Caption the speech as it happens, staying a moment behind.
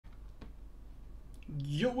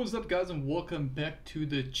Yo, what's up guys, and welcome back to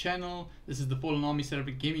the channel. This is the Fallen Army Setup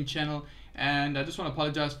Gaming channel, and I just want to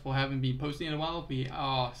apologize for having been posting in a while. We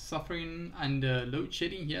are suffering under load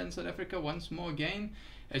shedding here in South Africa once more again.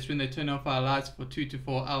 It's when they turn off our lights for 2 to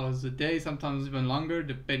 4 hours a day, sometimes even longer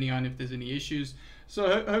depending on if there's any issues.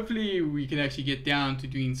 So hopefully we can actually get down to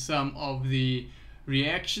doing some of the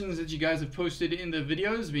reactions that you guys have posted in the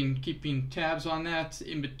videos. Been keeping tabs on that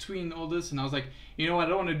in between all this, and I was like, you know what, I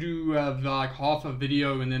don't want to do like half a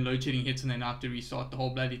video and then load shedding hits and then I have to restart the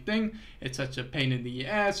whole bloody thing. It's such a pain in the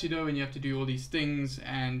ass, you know, and you have to do all these things.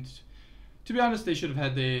 And to be honest, they should have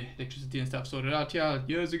had the electricity and stuff sorted out here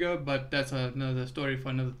years ago, but that's another story for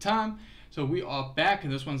another time. So we are back,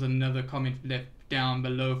 and this one's another comment left down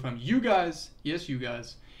below from you guys. Yes, you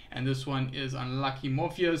guys. And this one is Unlucky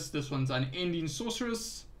Morpheus. This one's Unending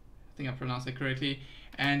Sorceress. I think I pronounced it correctly.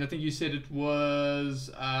 And I think you said it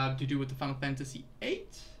was to do with the Final Fantasy VIII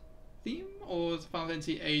theme, or the Final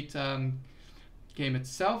Fantasy VIII game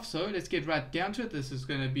itself. So let's get right down to it. This is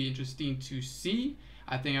going to be interesting to see.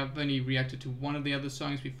 I think I've only reacted to one of the other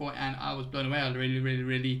songs before, and I was blown away. I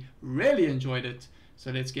really enjoyed it.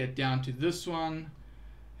 So let's get down to this one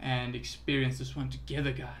and experience this one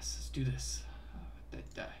together, guys. Let's do this.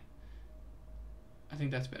 I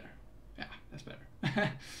think that's better. Yeah, that's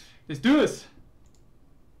better. Let's do this.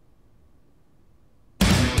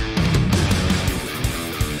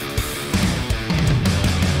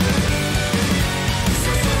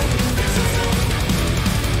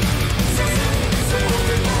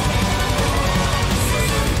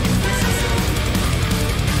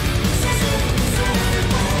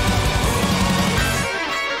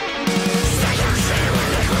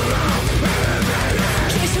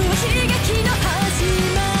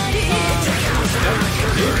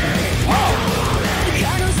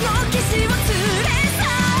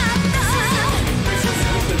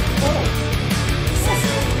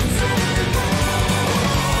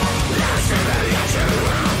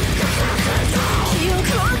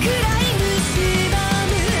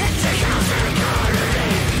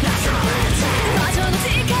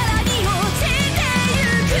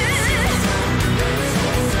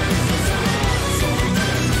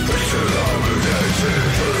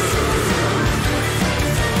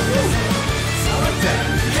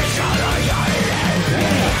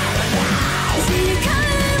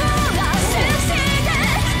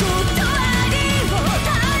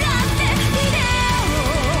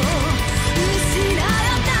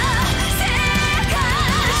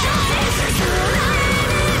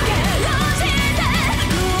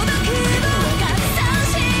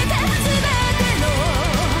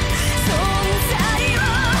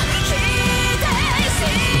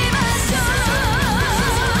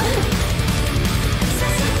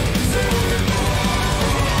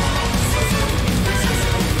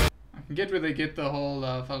 Get where they get the whole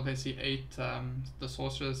Final Fantasy VIII, the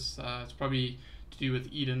sorceress. It's probably to do with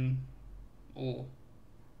Eden or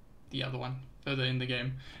the other one further in the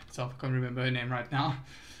game itself. I can't remember her name right now.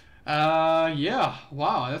 Yeah,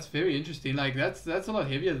 wow, that's very interesting. Like that's a lot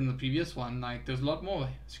heavier than the previous one. Like there's a lot more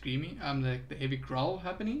screaming, like the heavy growl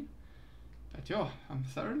happening. But yo, I'm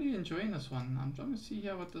thoroughly enjoying this one. I'm trying to see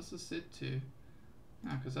here what this is set to.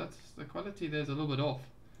 Because that's the quality there's a little bit off.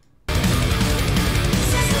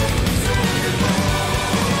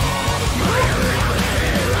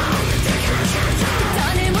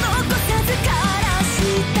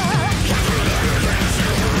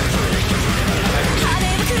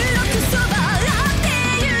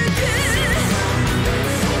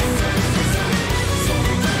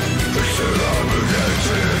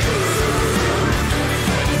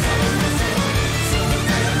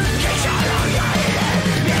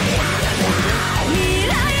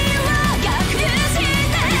 Mira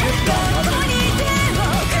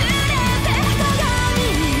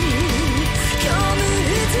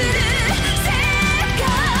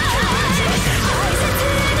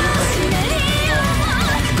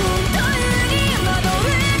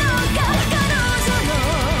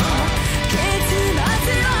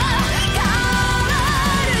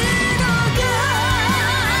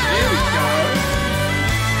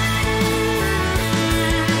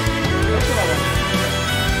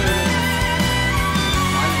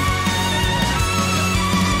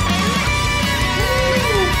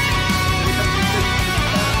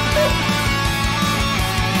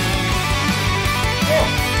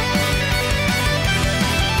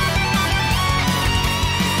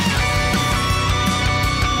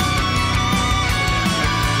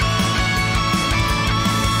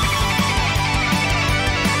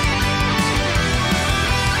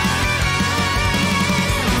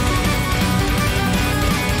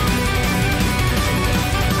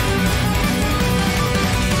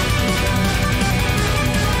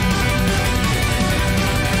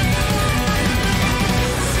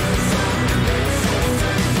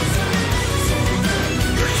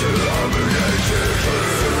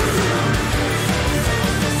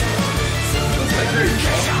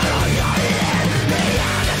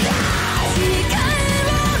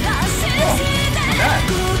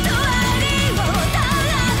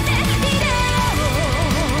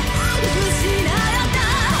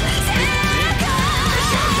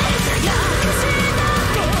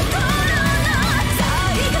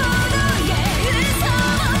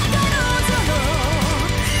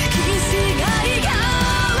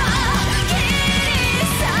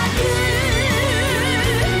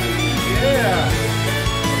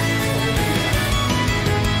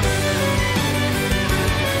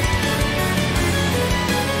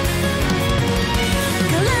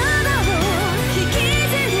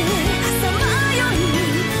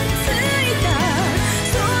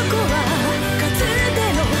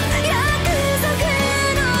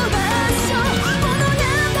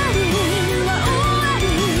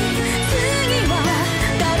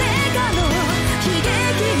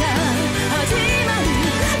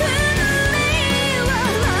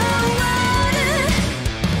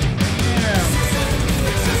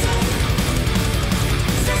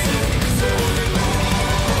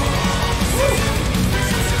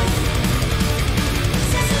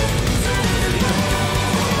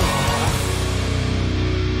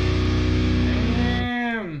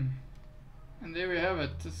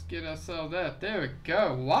just get ourselves that. There we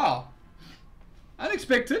go. Wow.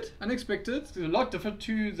 Unexpected. It's a lot different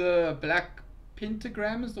to the black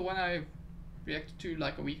pentagram is the one I reacted to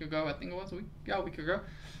like a week ago. I think it was a week ago.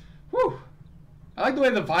 Whew. I like the way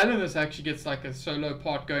the violinist actually gets like a solo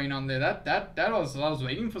part going on there. That was, I was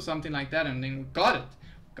waiting for something like that, and then we got it.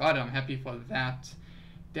 I'm happy for that.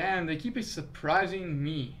 Damn, they keep surprising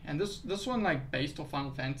me. And this one like based off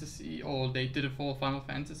Final Fantasy, or they did it for Final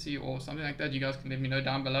Fantasy or something like that. You guys can let me know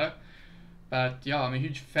down below. But yeah, I'm a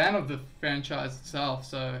huge fan of the franchise itself,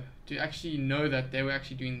 so to actually know that they were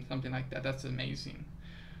actually doing something like that, that's amazing.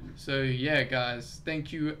 So yeah guys,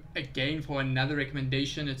 thank you again for another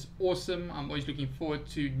recommendation. It's awesome. I'm always looking forward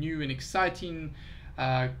to new and exciting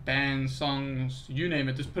bands, songs, you name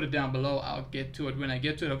it. Just put it down below. I'll get to it when I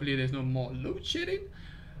get to it. Hopefully there's no more load shedding.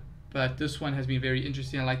 But this one has been very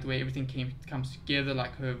interesting. I like the way everything comes together,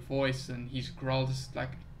 like her voice and his growl just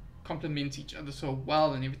like complement each other so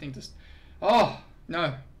well, and everything just, oh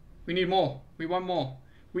no, we need more. We want more.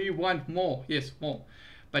 Yes, more.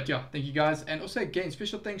 But yeah, thank you guys. And also again,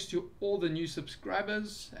 special thanks to all the new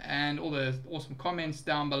subscribers and all the awesome comments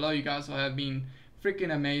down below. You guys have been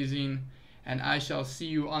freaking amazing, and I shall see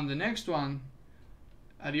you on the next one.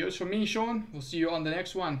 Adios from me, Sean. We'll see you on the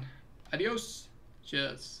next one. Adios.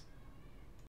 Cheers.